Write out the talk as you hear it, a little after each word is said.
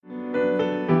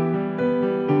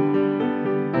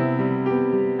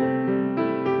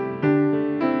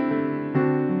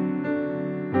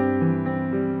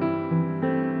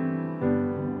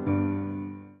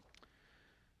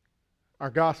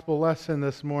Our gospel lesson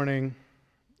this morning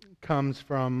comes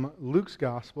from Luke's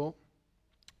gospel,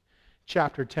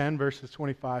 chapter 10, verses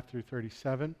 25 through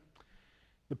 37,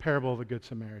 the parable of the Good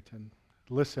Samaritan.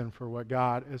 Listen for what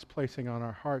God is placing on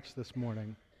our hearts this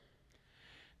morning.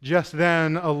 Just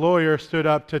then, a lawyer stood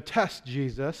up to test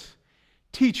Jesus.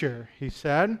 "Teacher," he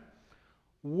said,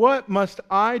 "what must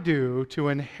I do to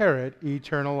inherit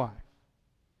eternal life?"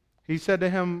 He said to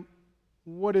him,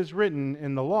 "What is written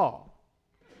in the law?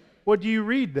 What do you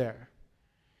read there?"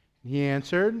 He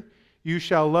answered, "You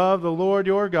shall love the Lord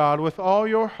your God with all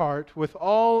your heart, with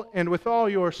all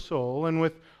your soul, and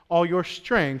with all your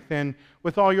strength, and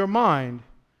with all your mind,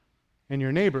 and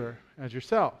your neighbor as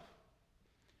yourself."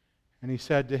 And he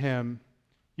said to him,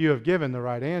 "You have given the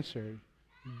right answer.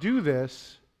 Do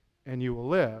this, and you will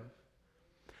live."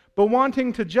 But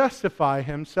wanting to justify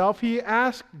himself, he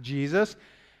asked Jesus,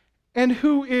 "And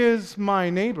who is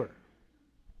my neighbor?"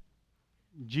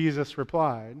 Jesus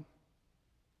replied,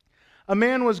 "A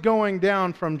man was going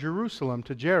down from Jerusalem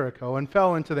to Jericho and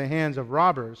fell into the hands of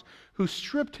robbers, who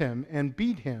stripped him and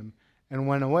beat him and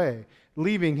went away,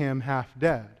 leaving him half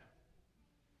dead.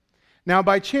 Now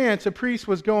by chance a priest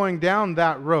was going down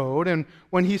that road, and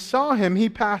when he saw him, he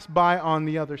passed by on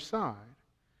the other side.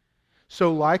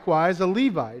 So likewise a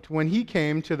Levite, when he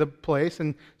came to the place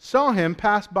and saw him,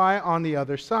 passed by on the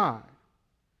other side.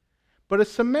 But a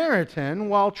Samaritan,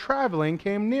 while traveling,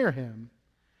 came near him.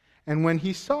 And when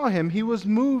he saw him, he was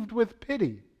moved with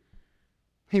pity.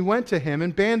 He went to him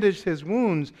and bandaged his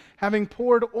wounds, having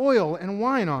poured oil and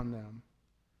wine on them.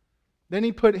 Then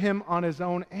he put him on his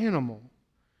own animal,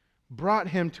 brought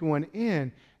him to an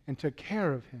inn, and took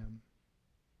care of him.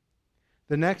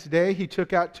 The next day he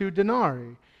took out 2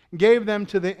 denarii, gave them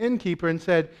to the innkeeper, and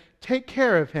said, 'Take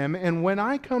care of him, and when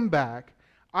I come back,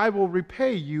 I will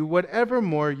repay you whatever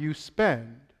more you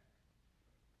spend.'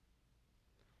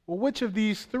 Well, which of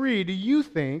these 3 do you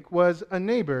think was a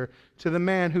neighbor to the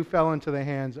man who fell into the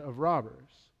hands of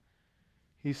robbers?"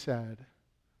 He said,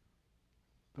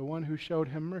 "The one who showed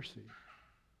him mercy."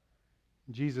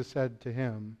 Jesus said to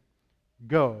him,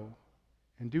 "Go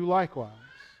and do likewise."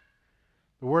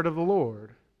 The word of the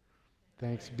Lord.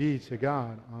 Thanks be to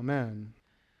God. Amen.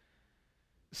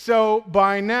 So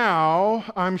by now,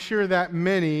 I'm sure that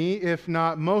many, if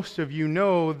not most of you,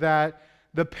 know that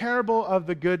the parable of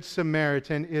the Good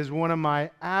Samaritan is one of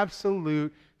my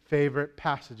absolute favorite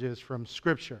passages from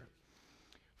Scripture.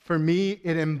 For me,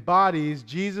 it embodies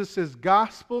Jesus'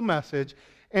 gospel message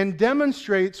and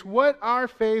demonstrates what our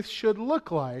faith should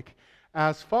look like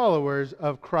as followers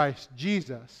of Christ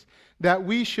Jesus. That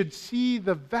we should see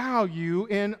the value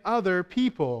in other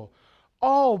people,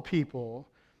 all people,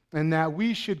 and that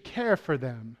we should care for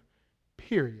them,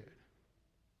 period.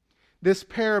 This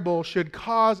parable should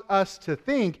cause us to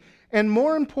think, and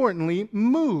more importantly,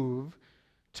 move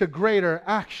to greater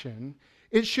action.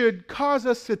 It should cause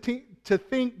us to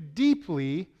think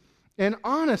deeply and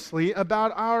honestly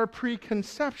about our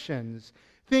preconceptions.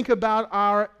 Think about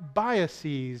our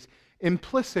biases,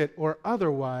 implicit or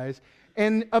otherwise,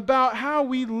 and about how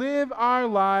we live our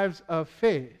lives of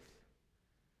faith.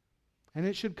 And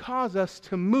it should cause us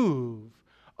to move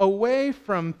away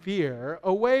from fear,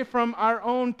 away from our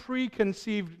own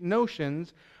preconceived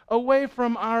notions, away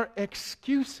from our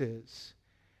excuses,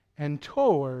 and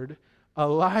toward a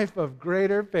life of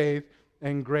greater faith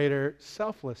and greater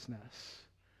selflessness.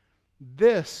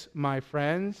 This, my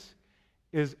friends,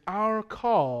 is our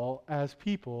call as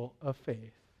people of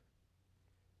faith.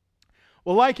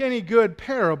 Well, like any good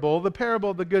parable, the parable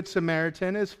of the Good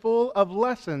Samaritan is full of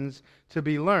lessons to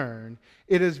be learned.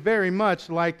 It is very much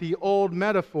like the old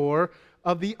metaphor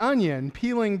of the onion.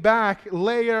 Peeling back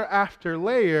layer after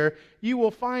layer, you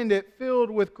will find it filled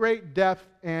with great depth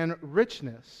and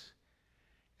richness.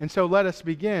 And so let us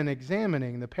begin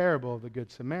examining the parable of the Good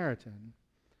Samaritan.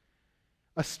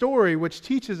 A story which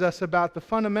teaches us about the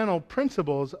fundamental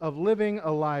principles of living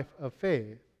a life of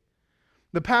faith.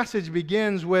 The passage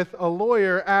begins with a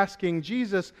lawyer asking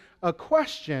Jesus a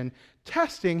question,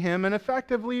 testing him and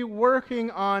effectively working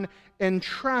on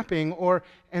entrapping or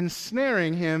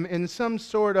ensnaring him in some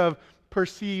sort of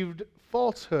perceived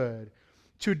falsehood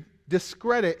to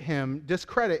discredit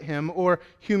him, or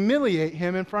humiliate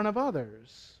him in front of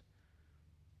others.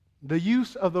 The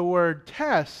use of the word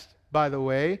test, by the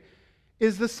way,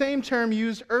 is the same term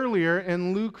used earlier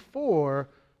in Luke 4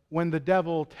 when the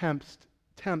devil tempts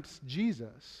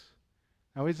Jesus.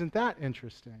 Now, isn't that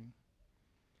interesting?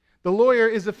 The lawyer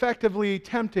is effectively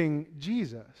tempting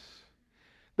Jesus.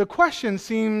 The question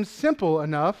seems simple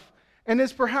enough and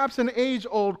is perhaps an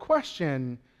age-old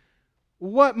question.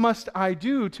 What must I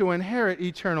do to inherit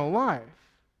eternal life?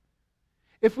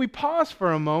 If we pause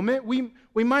for a moment, we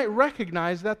might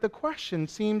recognize that the question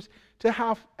seems to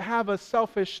have a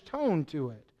selfish tone to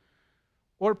it.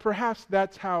 Or perhaps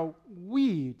that's how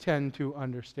we tend to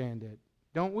understand it,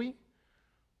 don't we?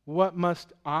 What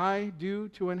must I do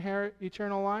to inherit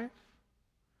eternal life?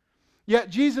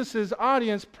 Yet Jesus'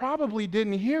 audience probably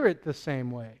didn't hear it the same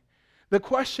way. The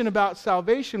question about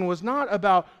salvation was not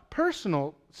about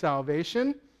personal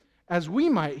salvation, as we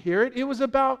might hear it. It was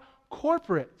about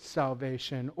corporate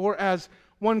salvation, or as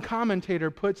one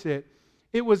commentator puts it,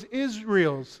 it was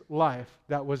Israel's life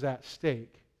that was at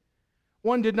stake.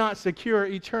 One did not secure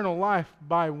eternal life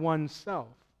by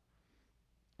oneself.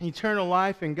 Eternal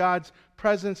life in God's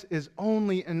presence is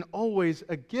only and always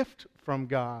a gift from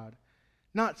God,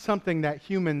 not something that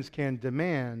humans can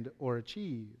demand or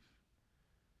achieve.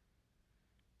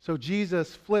 So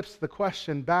Jesus flips the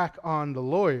question back on the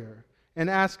lawyer and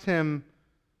asks him,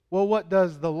 well, what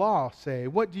does the law say?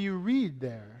 What do you read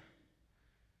there?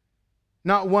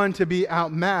 Not one to be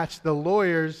outmatched, the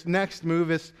lawyer's next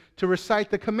move is to recite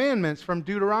the commandments from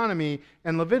Deuteronomy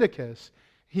and Leviticus.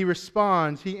 He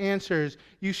responds, he answers,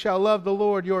 you shall love the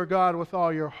Lord your God with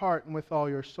all your heart and with all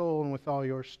your soul and with all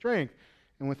your strength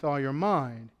and with all your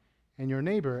mind, and your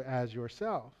neighbor as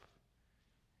yourself.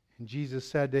 And Jesus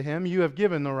said to him, you have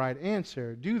given the right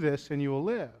answer. Do this and you will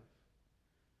live.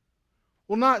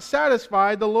 Well, not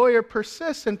satisfied, the lawyer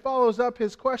persists and follows up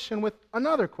his question with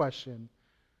another question.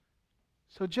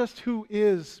 So just who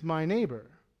is my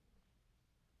neighbor?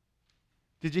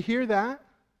 Did you hear that?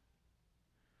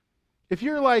 If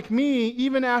you're like me,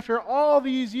 even after all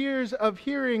these years of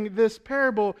hearing this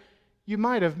parable, you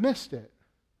might have missed it.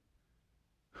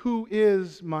 Who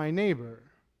is my neighbor?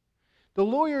 The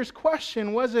lawyer's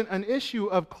question wasn't an issue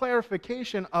of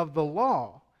clarification of the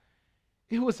law.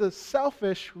 It was a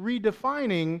selfish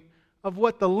redefining of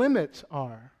what the limits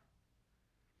are.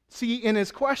 See, in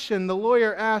his question, the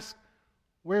lawyer asked,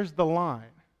 where's the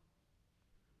line?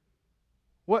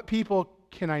 What people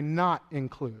can I not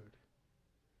include?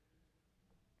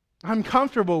 I'm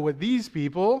comfortable with these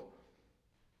people.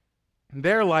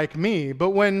 They're like me, but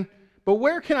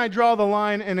where can I draw the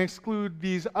line and exclude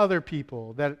these other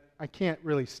people that I can't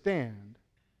really stand?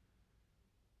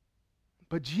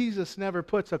 But Jesus never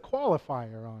puts a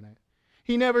qualifier on it.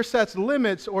 He never sets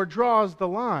limits or draws the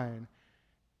line.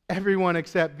 Everyone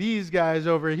except these guys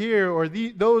over here or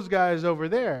those guys over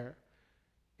there.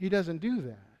 He doesn't do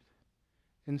that.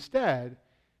 Instead,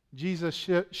 Jesus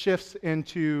shifts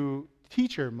into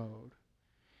teacher mode.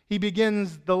 He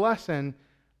begins the lesson.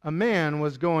 A man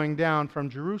was going down from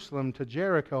Jerusalem to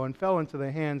Jericho and fell into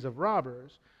the hands of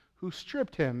robbers, who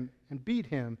stripped him and beat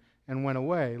him and went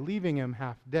away, leaving him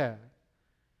half dead.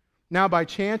 Now by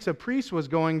chance a priest was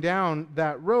going down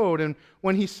that road, and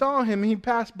when he saw him, he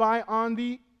passed by on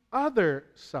the other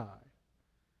side.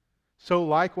 So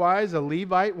likewise a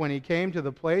Levite, when he came to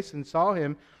the place and saw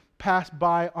him, passed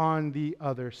by on the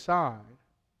other side.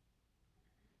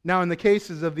 Now in the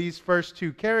cases of these first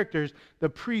two characters, the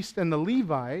priest and the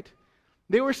Levite,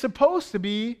 they were supposed to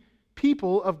be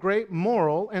people of great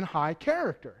moral and high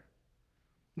character.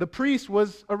 The priest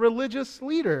was a religious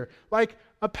leader, like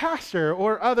a pastor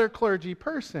or other clergy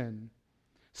person.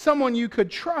 Someone you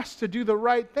could trust to do the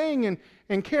right thing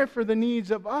and care for the needs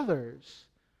of others.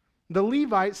 The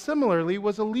Levite, similarly,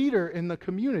 was a leader in the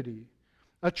community,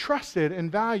 a trusted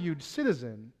and valued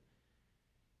citizen.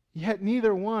 Yet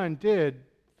neither one did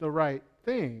the right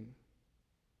thing.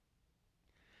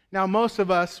 Now, most of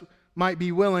us might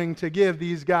be willing to give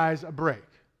these guys a break.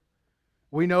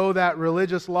 We know that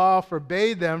religious law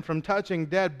forbade them from touching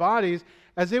dead bodies,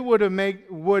 as it would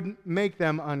make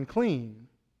them unclean.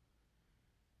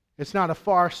 It's not a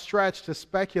far stretch to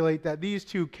speculate that these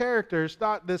two characters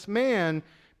thought this man,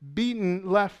 beaten,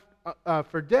 left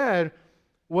for dead,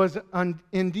 was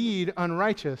indeed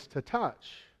unrighteous to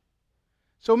touch.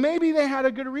 So maybe they had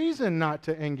a good reason not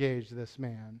to engage this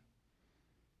man.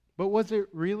 But was it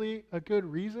really a good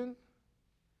reason?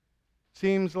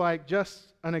 Seems like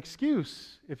just an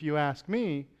excuse, if you ask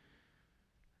me.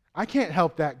 I can't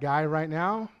help that guy right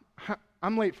now.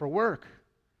 I'm late for work.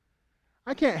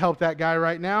 I can't help that guy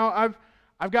right now.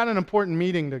 I've got an important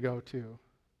meeting to go to.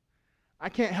 I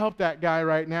can't help that guy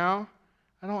right now.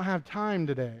 I don't have time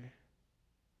today.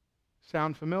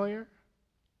 Sound familiar?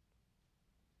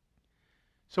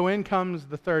 So in comes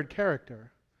the third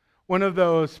character, one of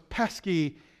those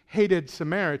pesky, hated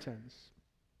Samaritans.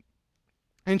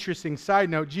 Interesting side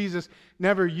note, Jesus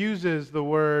never uses the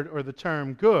word or the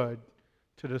term good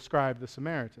to describe the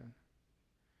Samaritan.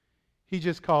 He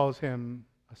just calls him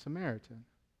a Samaritan.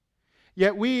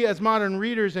 Yet we, as modern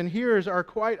readers and hearers, are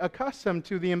quite accustomed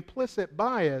to the implicit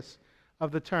bias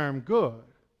of the term good.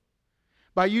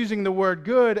 By using the word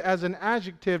good as an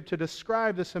adjective to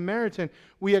describe the Samaritan,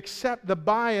 we accept the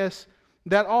bias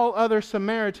that all other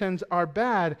Samaritans are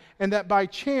bad, and that by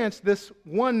chance this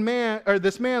man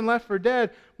left for dead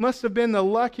must have been the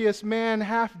luckiest man,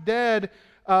 half dead,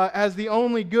 as the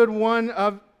only good one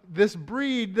of this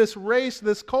breed, this race,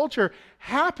 this culture,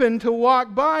 happened to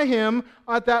walk by him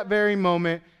at that very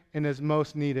moment in his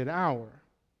most needed hour.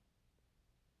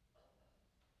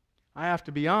 I have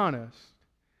to be honest.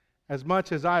 As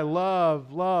much as I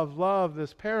love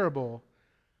this parable,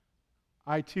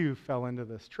 I too fell into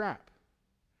this trap.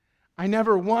 I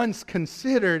never once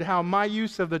considered how my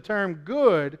use of the term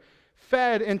good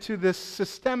fed into this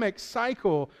systemic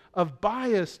cycle of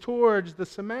bias towards the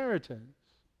Samaritans.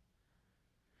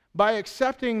 By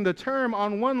accepting the term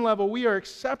on one level, we are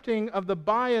accepting of the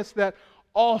bias that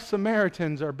all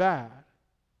Samaritans are bad.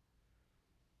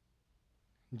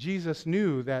 Jesus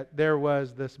knew that there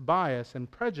was this bias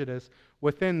and prejudice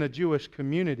within the Jewish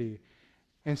community,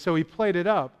 and so he played it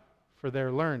up for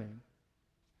their learning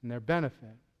and their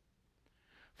benefit.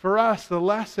 For us, the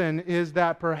lesson is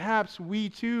that perhaps we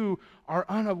too are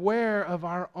unaware of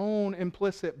our own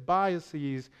implicit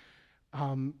biases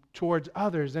towards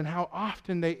others and how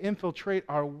often they infiltrate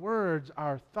our words,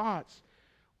 our thoughts,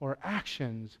 or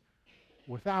actions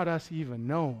without us even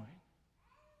knowing.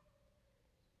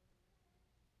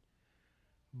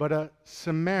 But a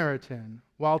Samaritan,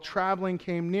 while traveling,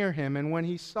 came near him, and when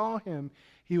he saw him,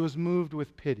 he was moved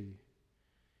with pity.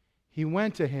 He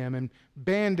went to him and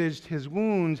bandaged his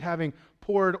wounds, having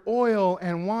poured oil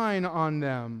and wine on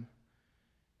them.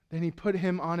 Then he put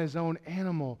him on his own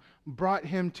animal, brought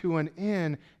him to an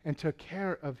inn, and took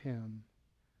care of him.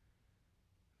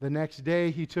 The next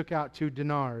day he took out 2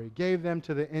 denarii, gave them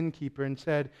to the innkeeper, and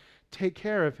said, "Take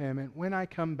care of him, and when I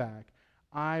come back,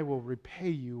 I will repay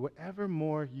you whatever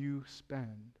more you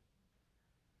spend."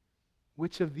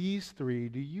 Which of these 3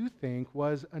 do you think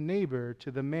was a neighbor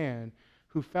to the man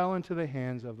who fell into the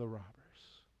hands of the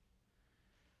robbers?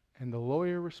 And the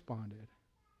lawyer responded,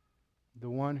 "The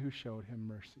one who showed him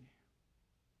mercy."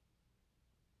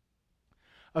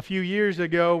 A few years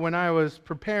ago, when I was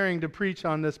preparing to preach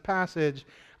on this passage,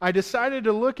 I decided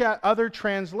to look at other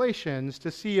translations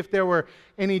to see if there were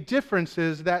any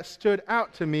differences that stood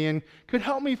out to me and could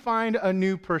help me find a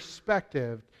new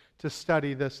perspective to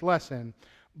study this lesson.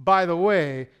 By the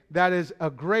way, that is a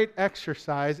great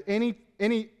exercise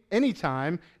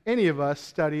anytime any of us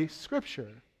study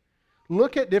Scripture.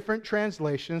 Look at different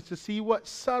translations to see what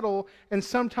subtle and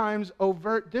sometimes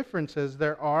overt differences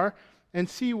there are and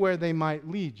see where they might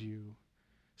lead you.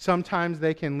 Sometimes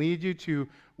they can lead you to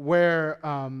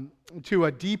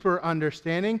a deeper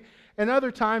understanding, and other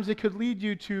times it could lead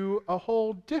you to a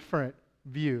whole different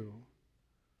view,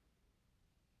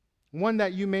 one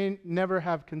that you may never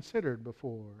have considered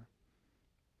before.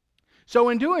 So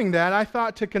in doing that, I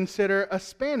thought to consider a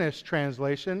Spanish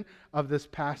translation of this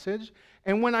passage,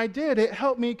 and when I did, it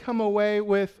helped me come away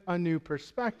with a new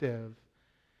perspective.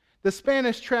 The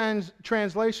Spanish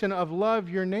translation of "love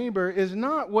your neighbor" is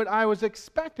not what I was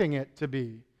expecting it to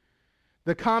be.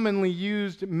 The commonly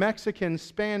used Mexican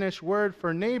Spanish word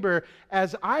for neighbor,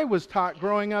 as I was taught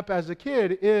growing up as a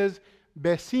kid, is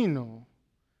vecino.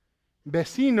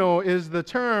 Vecino is the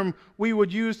term we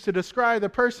would use to describe the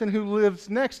person who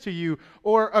lives next to you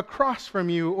or across from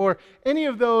you, or any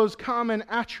of those common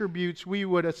attributes we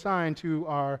would assign to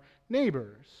our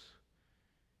neighbors.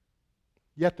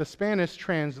 Yet the Spanish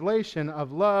translation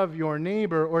of "love your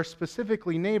neighbor," or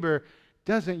specifically neighbor,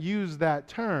 doesn't use that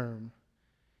term.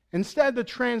 Instead, the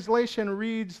translation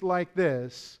reads like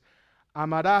this: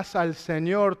 "Amarás al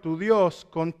Señor tu Dios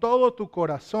con todo tu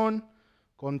corazón,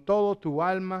 con todo tu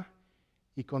alma,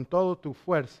 y con todo tu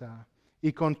fuerza,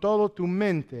 y con todo tu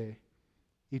mente,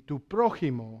 y tu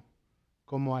prójimo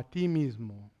como a ti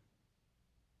mismo."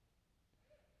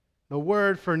 The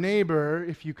word for neighbor,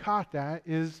 if you caught that,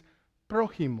 is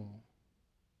prójimo.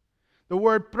 The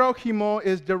word prójimo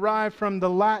is derived from the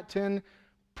Latin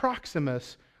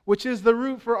proximus, which is the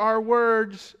root for our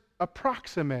words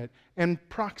approximate and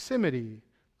proximity,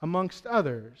 amongst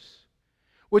others,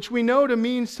 which we know to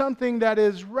mean something that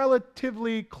is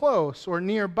relatively close or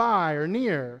nearby or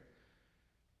near.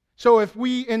 So if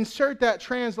we insert that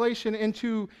translation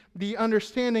into the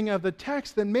understanding of the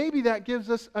text, then maybe that gives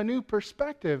us a new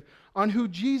perspective on who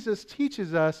Jesus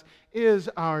teaches us is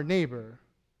our neighbor.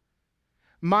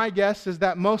 My guess is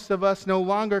that most of us no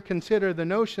longer consider the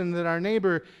notion that our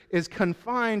neighbor is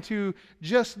confined to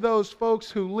just those folks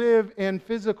who live in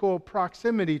physical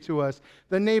proximity to us,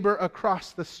 the neighbor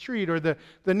across the street, or the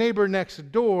neighbor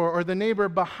next door, or the neighbor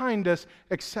behind us,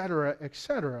 etc.,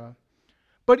 etc.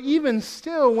 But even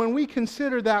still, when we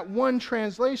consider that one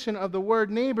translation of the word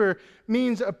neighbor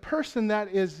means a person that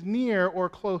is near or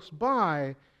close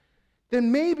by,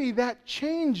 then maybe that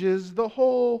changes the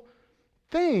whole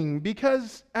thing,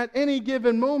 because at any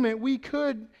given moment we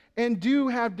could and do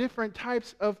have different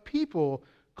types of people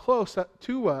close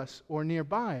to us or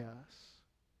nearby us.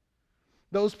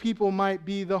 Those people might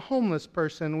be the homeless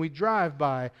person we drive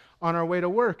by on our way to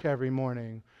work every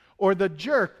morning, or the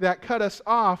jerk that cut us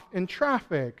off in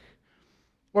traffic,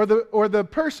 or the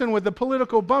person with the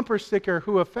political bumper sticker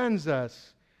who offends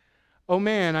us. Oh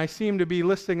man, I seem to be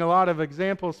listing a lot of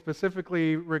examples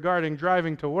specifically regarding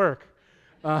driving to work.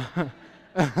 My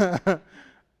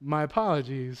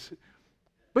apologies.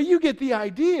 But you get the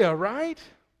idea, right?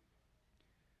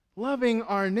 Loving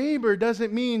our neighbor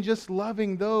doesn't mean just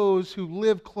loving those who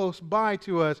live close by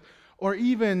to us or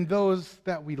even those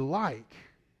that we like.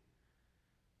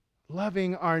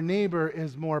 Loving our neighbor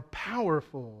is more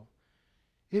powerful.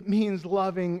 It means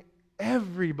loving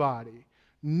everybody.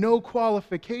 No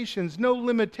qualifications, no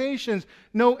limitations,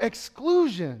 no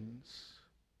exclusions.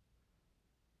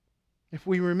 If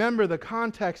we remember the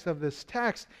context of this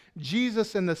text,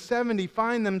 Jesus and the 70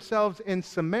 find themselves in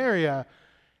Samaria,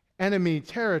 enemy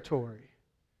territory.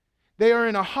 They are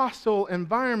in a hostile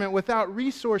environment without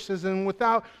resources and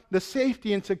without the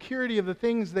safety and security of the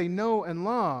things they know and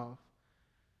love.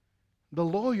 The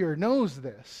lawyer knows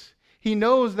this. He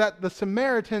knows that the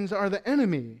Samaritans are the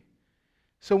enemy.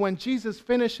 So when Jesus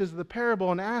finishes the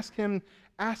parable and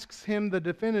asks him the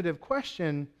definitive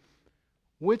question,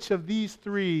 which of these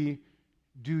three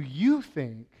do you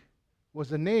think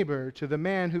was a neighbor to the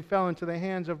man who fell into the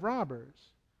hands of robbers?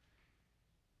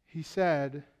 He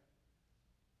said,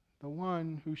 the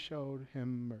one who showed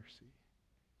him mercy.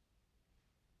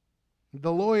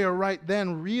 The lawyer right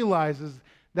then realizes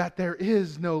that there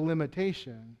is no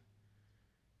limitation.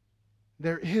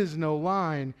 There is no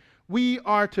line. We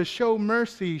are to show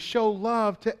mercy, show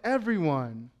love to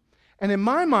everyone. And in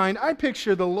my mind, I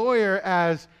picture the lawyer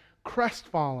as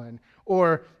crestfallen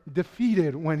or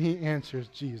defeated when he answers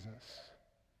Jesus.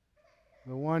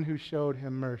 The one who showed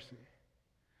him mercy.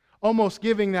 Almost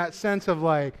giving that sense of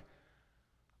like,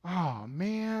 oh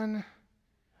man,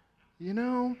 you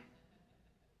know,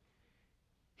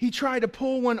 he tried to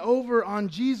pull one over on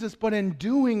Jesus, but in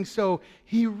doing so,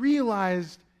 he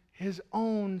realized his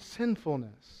own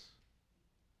sinfulness.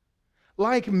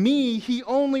 Like me, he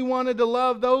only wanted to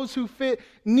love those who fit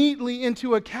neatly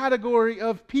into a category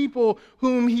of people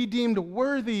whom he deemed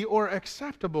worthy or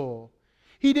acceptable.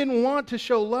 He didn't want to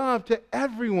show love to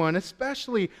everyone,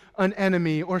 especially an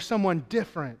enemy or someone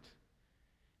different,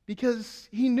 because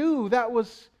he knew that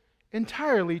was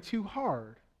entirely too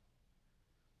hard.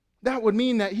 That would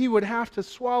mean that he would have to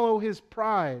swallow his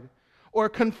pride or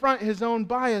confront his own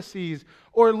biases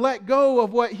or let go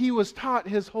of what he was taught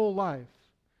his whole life.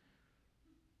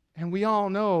 And we all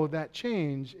know that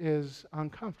change is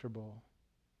uncomfortable.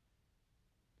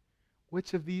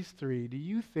 Which of these three do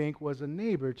you think was a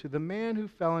neighbor to the man who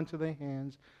fell into the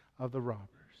hands of the robbers?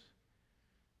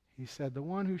 He said, the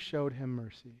one who showed him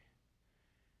mercy.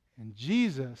 And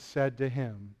Jesus said to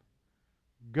him,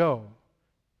 go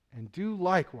and do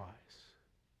likewise.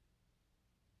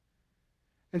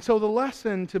 And so the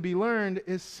lesson to be learned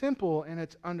is simple in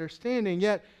its understanding,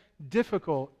 yet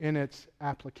difficult in its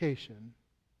application.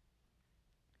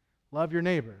 Love your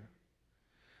neighbor.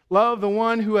 Love the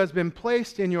one who has been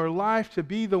placed in your life to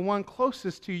be the one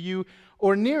closest to you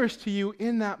or nearest to you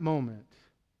in that moment.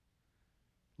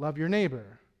 Love your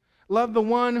neighbor. Love the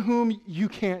one whom you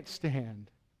can't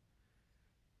stand.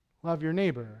 Love your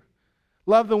neighbor.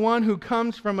 Love the one who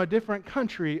comes from a different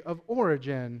country of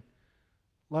origin.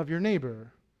 Love your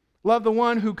neighbor. Love the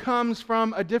one who comes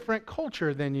from a different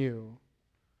culture than you.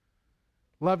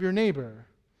 Love your neighbor.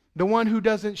 The one who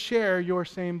doesn't share your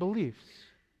same beliefs.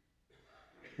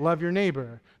 Love your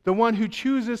neighbor. The one who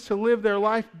chooses to live their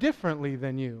life differently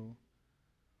than you.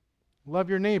 Love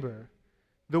your neighbor.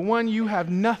 The one you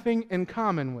have nothing in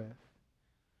common with.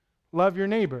 Love your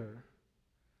neighbor.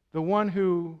 The one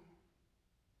who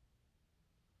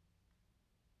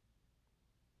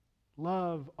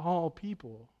love all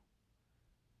people.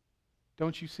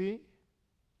 Don't you see?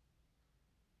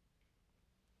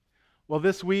 Well,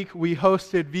 this week we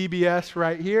hosted VBS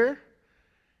right here.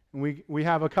 We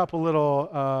have a couple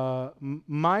little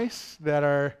mice that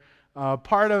are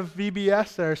part of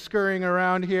VBS that are scurrying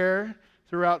around here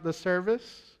throughout the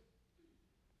service.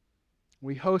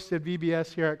 We hosted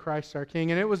VBS here at Christ Our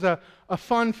King, and it was a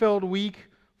fun-filled week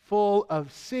full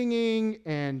of singing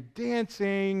and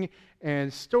dancing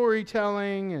and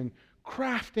storytelling and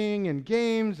crafting and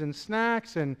games and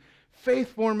snacks and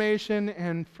faith formation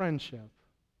and friendship.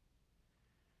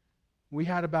 We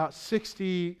had about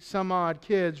 60 some odd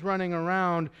kids running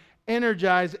around,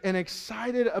 energized and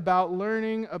excited about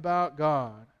learning about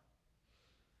God.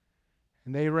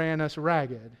 And they ran us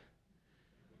ragged.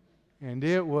 And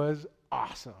it was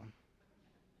awesome.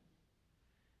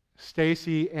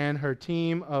 Stacy and her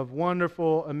team of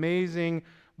wonderful, amazing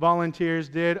volunteers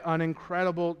did an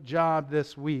incredible job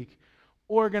this week,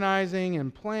 organizing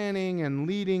and planning and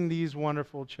leading these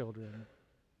wonderful children.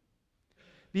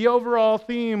 The overall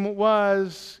theme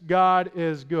was God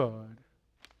is good.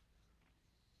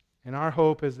 And our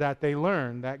hope is that they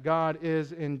learn that God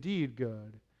is indeed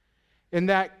good, and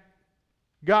that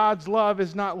God's love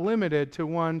is not limited to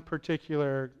one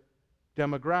particular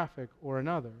demographic or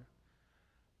another.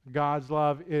 God's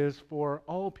love is for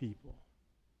all people.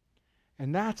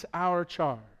 And that's our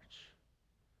charge,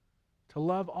 to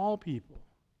love all people.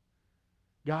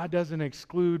 God doesn't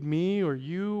exclude me or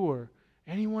you or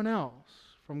anyone else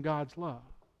from God's love.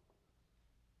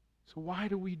 So why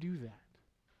do we do that?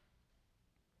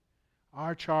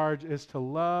 Our charge is to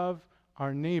love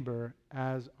our neighbor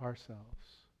as ourselves.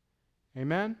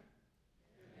 Amen?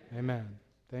 Amen.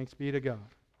 Thanks be to God.